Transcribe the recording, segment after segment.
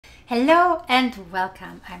Hello and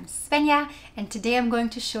welcome. I'm Svenja and today I'm going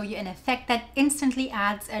to show you an effect that instantly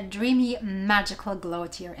adds a dreamy, magical glow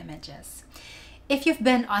to your images. If you've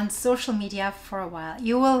been on social media for a while,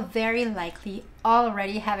 you will very likely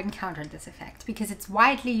already have encountered this effect because it's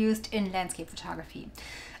widely used in landscape photography.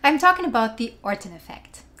 I'm talking about the Orton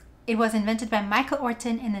effect. It was invented by Michael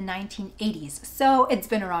Orton in the 1980s, so it's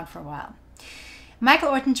been around for a while. Michael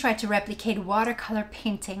Orton tried to replicate watercolor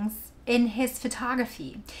paintings in his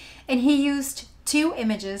photography, and he used two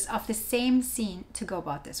images of the same scene to go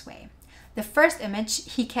about this way. The first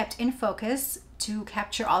image he kept in focus to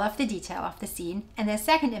capture all of the detail of the scene, and the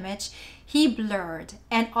second image he blurred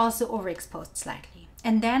and also overexposed slightly.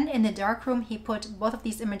 And then in the darkroom he put both of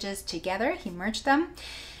these images together, he merged them,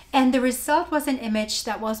 and the result was an image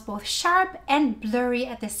that was both sharp and blurry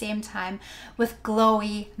at the same time with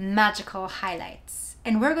glowy, magical highlights.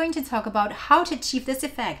 And we're going to talk about how to achieve this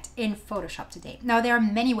effect in Photoshop today. Now, there are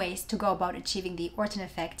many ways to go about achieving the Orton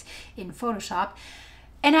effect in Photoshop,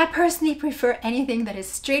 and I personally prefer anything that is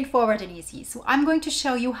straightforward and easy. So I'm going to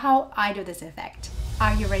show you how I do this effect.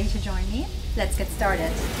 Are you ready to join me? Let's get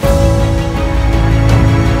started.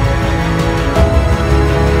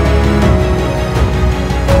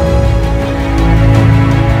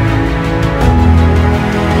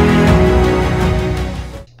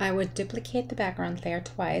 Duplicate the background layer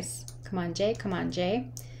twice. Come on J, come on J.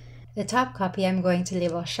 The top copy I'm going to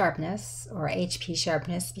label sharpness or HP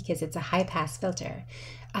sharpness because it's a high pass filter.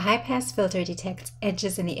 A high pass filter detects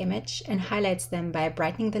edges in the image and highlights them by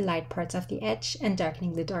brightening the light parts of the edge and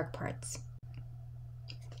darkening the dark parts.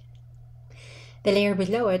 The layer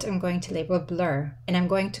below it I'm going to label blur, and I'm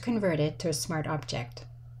going to convert it to a smart object.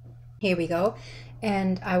 Here we go,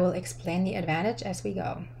 and I will explain the advantage as we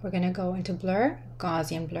go. We're going to go into blur,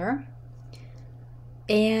 Gaussian blur,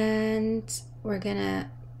 and we're going to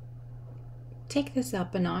take this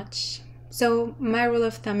up a notch. So my rule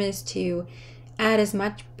of thumb is to add as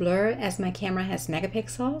much blur as my camera has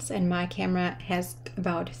megapixels, and my camera has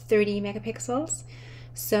about 30 megapixels.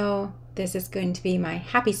 So this is going to be my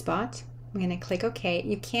happy spot. I'm going to click OK.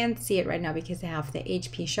 You can't see it right now because I have the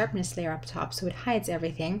HP sharpness layer up top, so it hides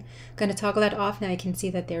everything. I'm going to toggle that off. Now you can see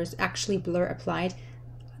that there's actually blur applied.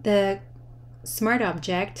 The smart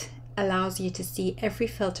object allows you to see every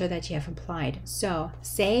filter that you have applied. So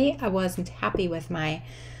say I wasn't happy with my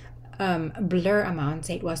blur amount,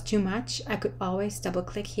 say it was too much, I could always double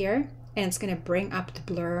click here and it's going to bring up the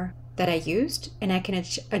blur that I used, and I can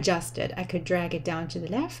adjust it. I could drag it down to the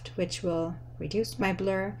left, which will reduce my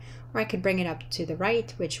blur, or I could bring it up to the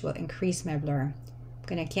right, which will increase my blur. I'm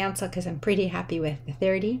going to cancel because I'm pretty happy with the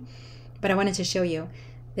 30, but I wanted to show you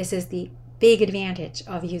this is the big advantage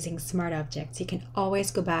of using smart objects. You can always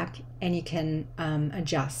go back and you can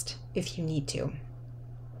adjust if you need to.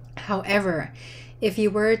 However, if you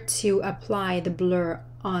were to apply the blur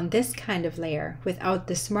on this kind of layer without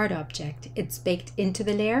the smart object, it's baked into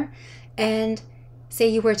the layer, and say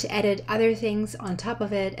you were to edit other things on top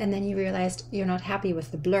of it and then you realized you're not happy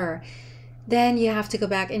with the blur, then you have to go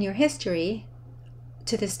back in your history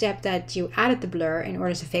to the step that you added the blur in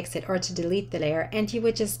order to fix it or to delete the layer, and you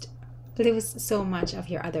would just lose so much of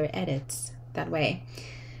your other edits that way.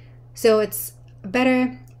 So it's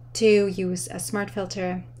better to use a smart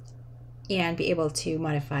filter and be able to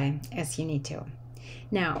modify as you need to.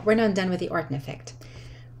 Now, we're not done with the Orton effect.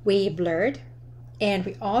 We blurred, and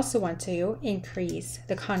we also want to increase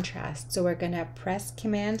the contrast. So we're going to press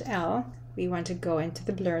Command L. We want to go into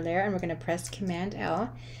the blur layer, and we're going to press Command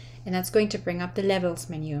L, and that's going to bring up the levels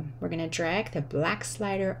menu. We're going to drag the black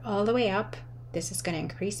slider all the way up. This is going to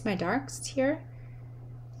increase my darks here.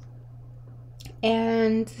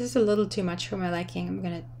 And this is a little too much for my liking. I'm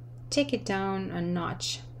going to take it down a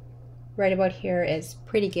notch. Right about here is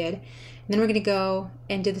pretty good. And then we're going to go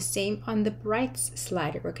and do the same on the brights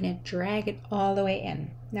slider. We're going to drag it all the way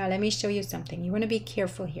in. Now let me show you something. You want to be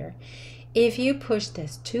careful here. If you push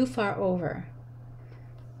this too far over,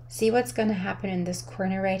 see what's going to happen in this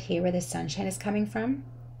corner right here where the sunshine is coming from?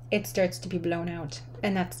 It starts to be blown out,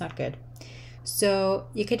 and that's not good. So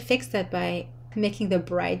you could fix that by making the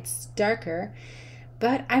brights darker,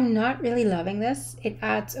 but I'm not really loving this. It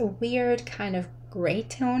adds a weird kind of gray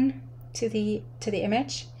tone to the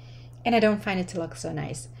image, and I don't find it to look so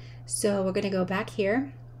nice. So we're going to go back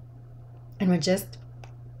here, and we're just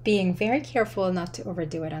being very careful not to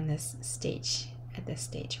overdo it on this stage, at this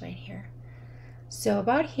stage right here. So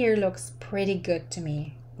about here looks pretty good to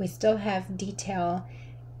me. We still have detail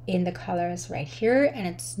in the colors right here, and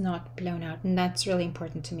it's not blown out, and that's really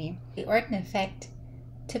important to me. The Orton effect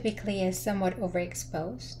typically is somewhat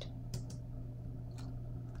overexposed.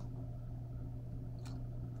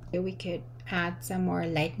 We could add some more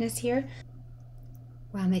lightness here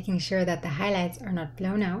while making sure that the highlights are not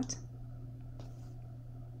blown out.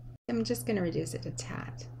 I'm just going to reduce it a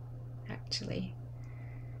tad, actually.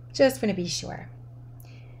 Just want to be sure.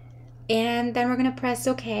 And then we're going to press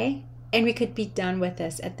OK, and we could be done with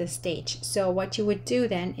this at this stage. So what you would do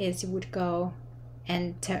then is you would go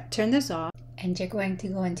and turn this off, and you're going to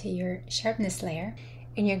go into your sharpness layer,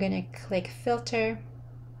 and you're going to click filter,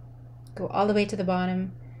 go all the way to the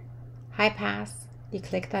bottom, high pass. You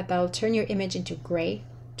click that, that'll turn your image into gray,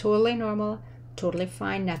 totally normal, totally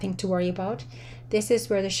fine, nothing to worry about. This is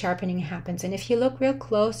where the sharpening happens, and if you look real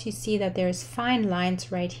close, you see that there's fine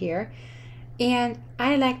lines right here. And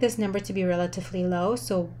I like this number to be relatively low,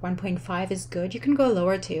 so 1.5 is good. You can go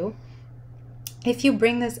lower too. If you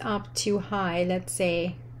bring this up too high, let's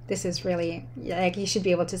say this is really, like, you should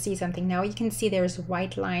be able to see something now. You can see there's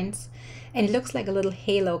white lines and it looks like a little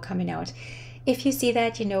halo coming out. If you see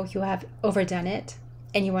that, you know you have overdone it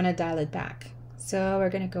and you want to dial it back. So we're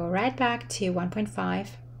going to go right back to 1.5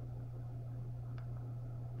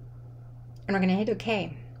 and we're going to hit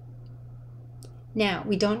OK. Now,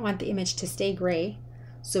 we don't want the image to stay gray,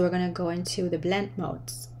 so we're going to go into the blend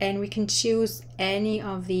modes. And we can choose any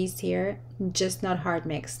of these here, just not hard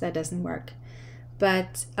mix, that doesn't work.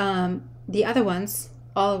 But the other ones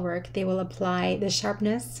all work. They will apply the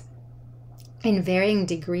sharpness in varying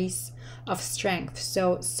degrees of strength.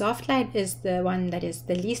 So soft light is the one that is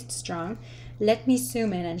the least strong. Let me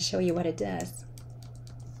zoom in and show you what it does.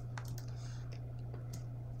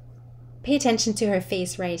 Pay attention to her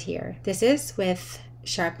face right here. This is with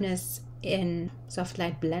sharpness in soft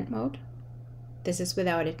light blend mode. This is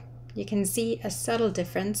without it. You can see a subtle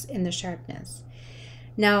difference in the sharpness.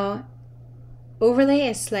 Now, overlay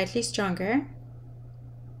is slightly stronger.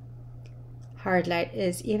 Hard light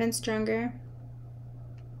is even stronger.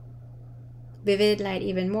 Vivid light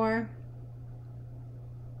even more.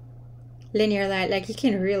 Linear light, like you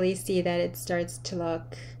can really see that it starts to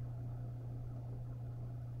look,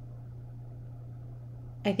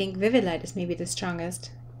 I think vivid light is maybe the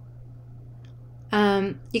strongest.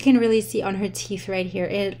 You can really see on her teeth right here,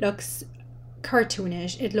 it looks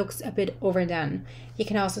cartoonish. It looks a bit overdone. You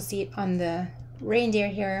can also see it on the reindeer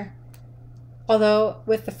here. Although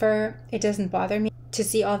with the fur, it doesn't bother me to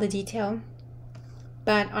see all the detail.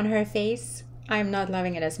 But on her face, I'm not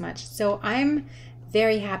loving it as much. So I'm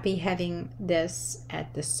very happy having this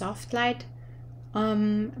at the soft light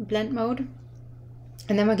blend mode.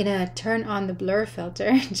 And then we're gonna turn on the blur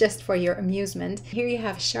filter just for your amusement. Here you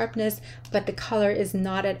have sharpness, but the color is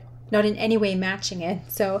not in any way matching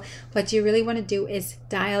it. So what you really want to do is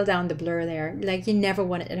dial down the blur there. Like you never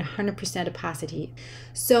want it at 100% opacity.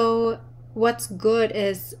 So what's good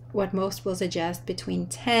is what most will suggest between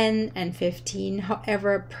 10 and 15.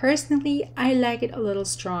 However, personally, I like it a little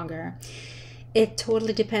stronger. It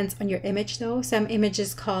totally depends on your image though. Some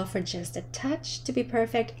images call for just a touch to be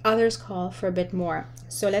perfect, others call for a bit more.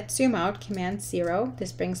 So let's zoom out, Command 0.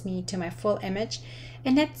 This brings me to my full image,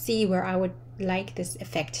 and let's see where I would like this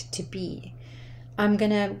effect to be. I'm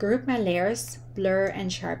gonna group my layers, blur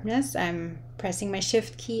and sharpness. I'm pressing my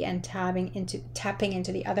Shift key and tapping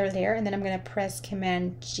into the other layer, and then I'm gonna press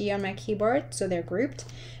Command G on my keyboard so they're grouped.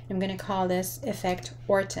 I'm gonna call this effect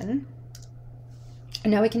Orton.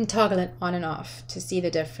 And now we can toggle it on and off to see the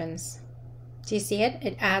difference. Do you see it?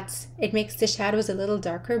 It makes the shadows a little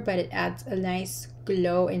darker, but it adds a nice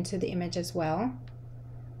glow into the image as well.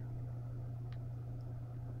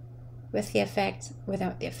 With the effect,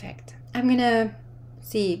 without the effect. I'm gonna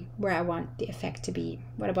see where I want the effect to be.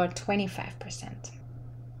 What about 25%?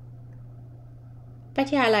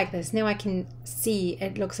 But yeah, I like this. Now I can see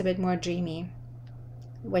it looks a bit more dreamy,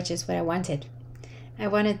 which is what I wanted. I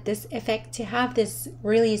wanted this effect to have this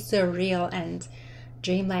really surreal and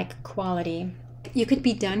dreamlike quality. You could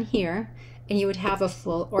be done here and you would have a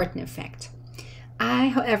full Orton effect. I,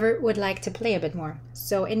 however, would like to play a bit more.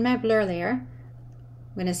 So in my blur layer,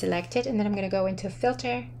 I'm going to select it and then I'm going to go into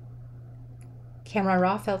Filter, Camera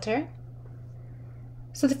Raw Filter.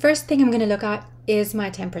 So the first thing I'm going to look at is my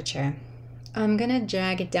temperature. I'm going to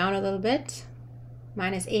drag it down a little bit.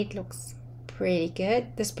 -8 looks pretty good.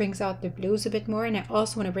 This brings out the blues a bit more, and I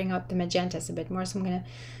also want to bring out the magentas a bit more, so I'm going to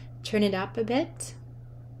turn it up a bit.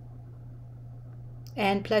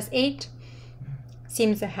 And +8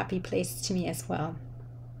 seems a happy place to me as well.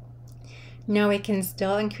 Now we can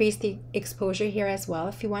still increase the exposure here as well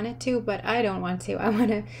if you wanted to, but I don't want to. I want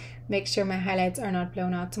to make sure my highlights are not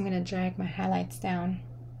blown out, so I'm going to drag my highlights down.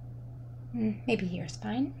 Maybe here's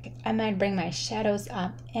fine. I might bring my shadows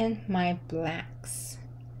up and my blacks,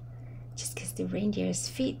 just because the reindeer's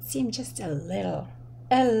feet seem just a little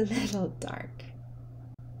dark.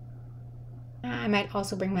 I might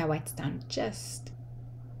also bring my whites down just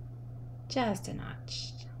a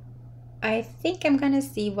notch. I think I'm gonna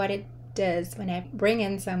see what it does when I bring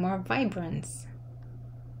in some more vibrance.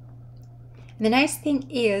 And the nice thing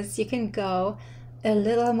is you can go a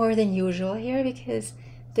little more than usual here because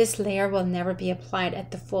this layer will never be applied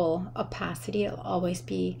at the full opacity. It'll always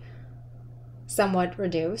be somewhat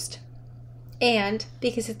reduced. And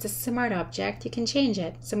because it's a smart object, you can change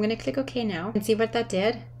it. So I'm going to click OK now and see what that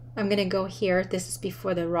did. I'm going to go here. This is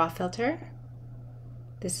before the raw filter.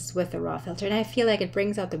 This is with the raw filter. And I feel like it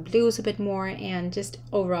brings out the blues a bit more and just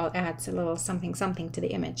overall adds a little something to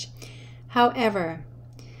the image. However,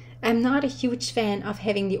 I'm not a huge fan of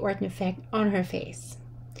having the Orton effect on her face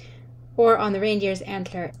or on the reindeer's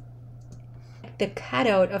antler. The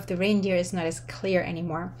cutout of the reindeer is not as clear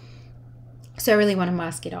anymore. So I really want to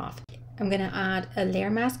mask it off. I'm going to add a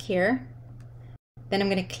layer mask here. Then I'm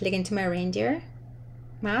going to click into my reindeer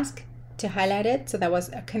mask to highlight it. So that was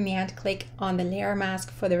a command click on the layer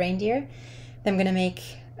mask for the reindeer. Then I'm going to make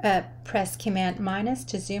press command minus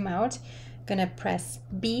to zoom out. I'm going to press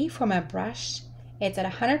B for my brush. It's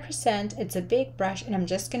at 100%. It's a big brush and I'm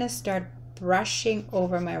just going to start brushing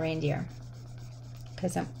over my reindeer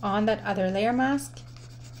because I'm on that other layer mask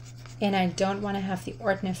and I don't want to have the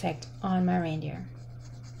Orton effect on my reindeer.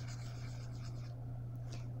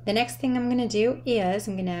 The next thing I'm going to do is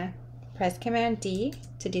I'm going to press Command D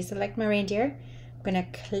to deselect my reindeer. I'm going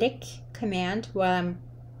to click Command while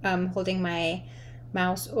I'm holding my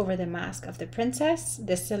mouse over the mask of the princess.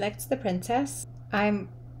 This selects the princess. I'm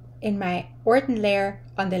in my Orton layer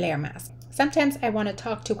on the layer mask. Sometimes I want to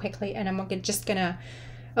talk too quickly and I'm just going to,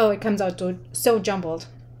 oh, it comes out so jumbled.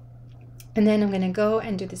 And then I'm going to go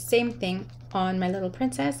and do the same thing on my little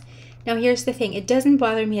princess. Now here's the thing, it doesn't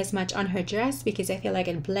bother me as much on her dress because I feel like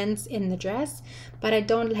it blends in the dress, but I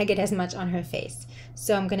don't like it as much on her face.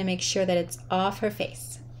 So I'm going to make sure that it's off her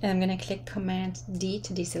face. And I'm going to click Command D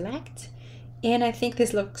to deselect. And I think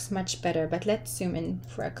this looks much better, but let's zoom in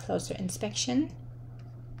for a closer inspection.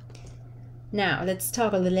 Now let's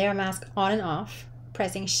toggle the layer mask on and off,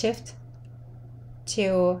 pressing Shift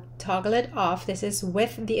to toggle it off. This is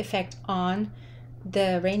with the effect on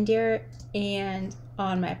the reindeer and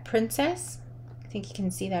on my princess. I think you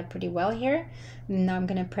can see that pretty well here. Now I'm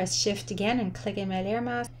going to press Shift again and click in my layer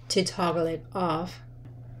mask to toggle it off.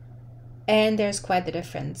 And there's quite the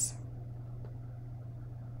difference.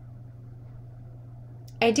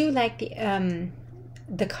 I do like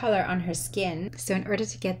the color on her skin. So in order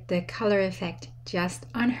to get the color effect just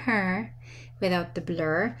on her without the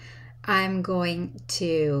blur, I'm going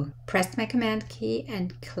to press my command key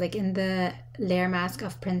and click in the layer mask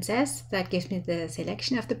of princess. That gives me the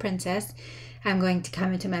selection of the princess. I'm going to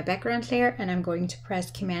come into my background layer and I'm going to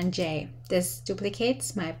press Command J. This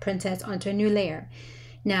duplicates my princess onto a new layer.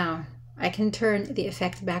 Now I can turn the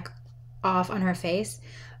effect back off on her face.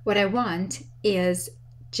 What I want is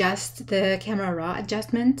just the camera raw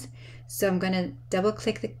adjustment. So I'm going to double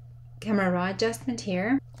click the camera raw adjustment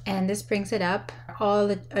here. And this brings it up, all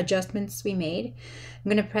the adjustments we made. I'm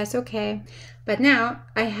going to press OK. But now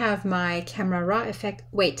I have my camera raw effect.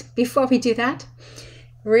 Wait, before we do that,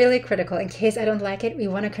 really critical, in case I don't like it, we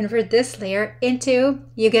want to convert this layer into,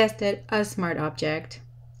 you guessed it, a smart object.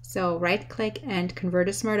 So right click and convert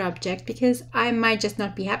a smart object because I might just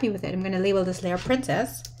not be happy with it. I'm going to label this layer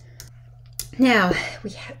princess. Now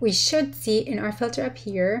we should see in our filter up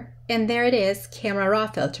here, and there it is, camera raw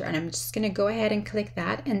filter, and I'm just going to go ahead and click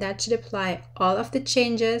that, and that should apply all of the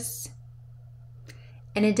changes,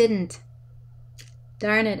 and it didn't.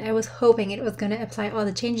 Darn it, I was hoping it was going to apply all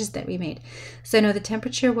the changes that we made. So no, the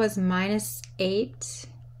temperature was -8,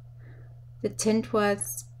 the tint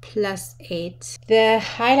was +8, the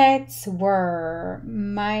highlights were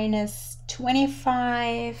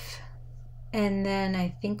 -25, and then I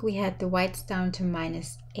think we had the whites down to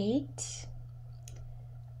 -8.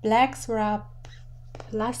 Blacks were up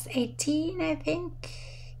 +18, I think.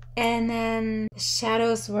 And then the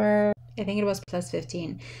shadows were, I think it was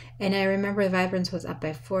 +15. And I remember the vibrance was up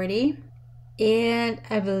by 40. And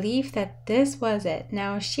I believe that this was it.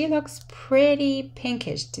 Now she looks pretty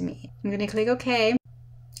pinkish to me. I'm gonna click OK.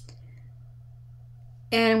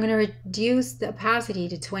 And I'm going to reduce the opacity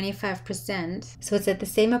to 25%. So it's at the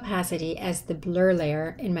same opacity as the blur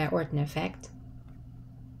layer in my Orton effect.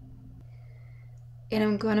 And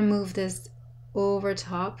I'm going to move this over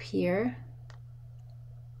top here.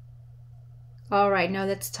 All right, now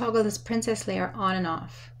let's toggle this princess layer on and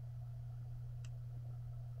off.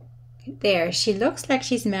 There, she looks like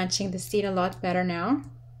she's matching the scene a lot better now.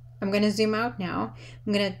 I'm going to zoom out now.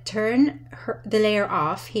 I'm going to turn the layer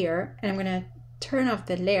off here, and I'm going to turn off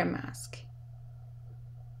the layer mask.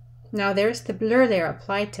 Now there's the blur layer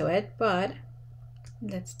applied to it, but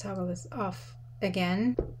let's toggle this off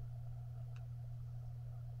again.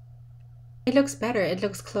 It looks better, it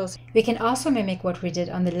looks close. We can also mimic what we did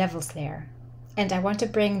on the levels layer. And I want to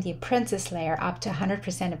bring the princess layer up to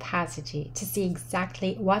 100% opacity to see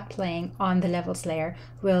exactly what playing on the levels layer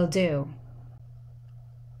will do.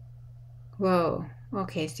 Whoa,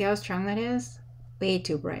 okay, see how strong that is? Way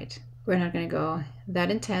too bright. We're not gonna go that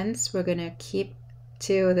intense. We're gonna keep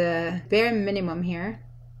to the bare minimum here.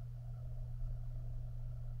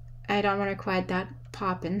 I don't want to quite that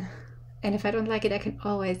poppin'. And if I don't like it, I can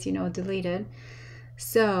always, you know, delete it.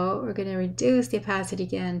 So we're gonna reduce the opacity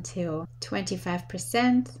again to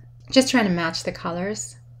 25%. Just trying to match the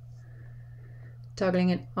colors. Toggling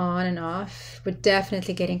it on and off. We're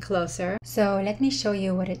definitely getting closer. So let me show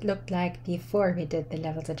you what it looked like before we did the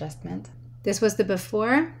levels adjustment. This was the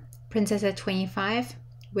before, Princess at 25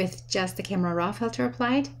 with just the camera raw filter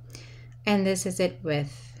applied. And this is it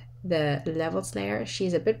with the levels layer.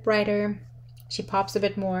 She's a bit brighter. She pops a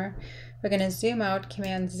bit more. We're going to zoom out,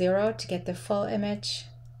 Command 0 to get the full image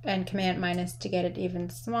and Command minus to get it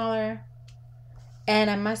even smaller. And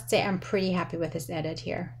I must say I'm pretty happy with this edit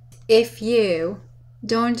here. If you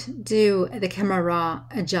don't do the camera raw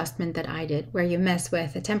adjustment that I did, where you mess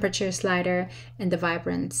with the temperature slider and the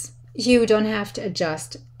vibrance, you don't have to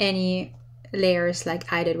adjust any layers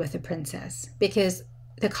like I did with the princess, because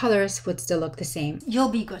the colors would still look the same. You'll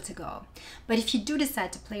be good to go. But if you do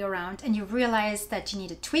decide to play around and you realize that you need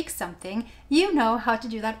to tweak something, you know how to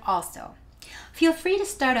do that also. Feel free to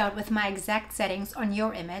start out with my exact settings on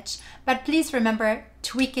your image, but please remember,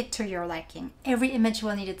 tweak it to your liking. Every image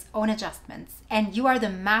will need its own adjustments, and you are the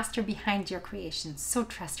master behind your creations, so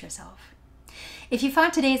trust yourself. If you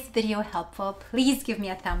found today's video helpful, please give me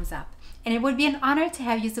a thumbs up, and it would be an honor to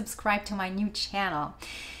have you subscribe to my new channel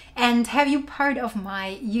and have you part of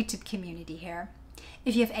my YouTube community here.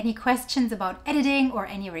 If you have any questions about editing or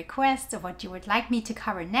any requests of what you would like me to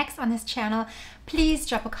cover next on this channel, please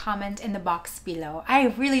drop a comment in the box below. I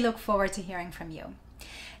really look forward to hearing from you.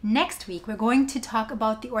 Next week, we're going to talk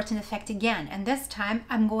about the Orton effect again, and this time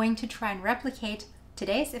I'm going to try and replicate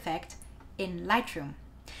today's effect in Lightroom.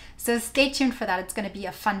 So stay tuned for that, it's going to be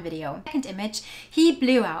a fun video. Second image, he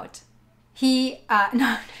blew out. You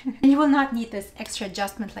will not need this extra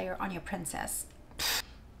adjustment layer on your princess.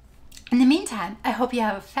 In the meantime, I hope you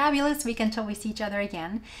have a fabulous week until we see each other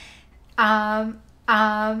again. Take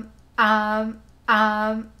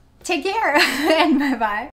care and bye-bye.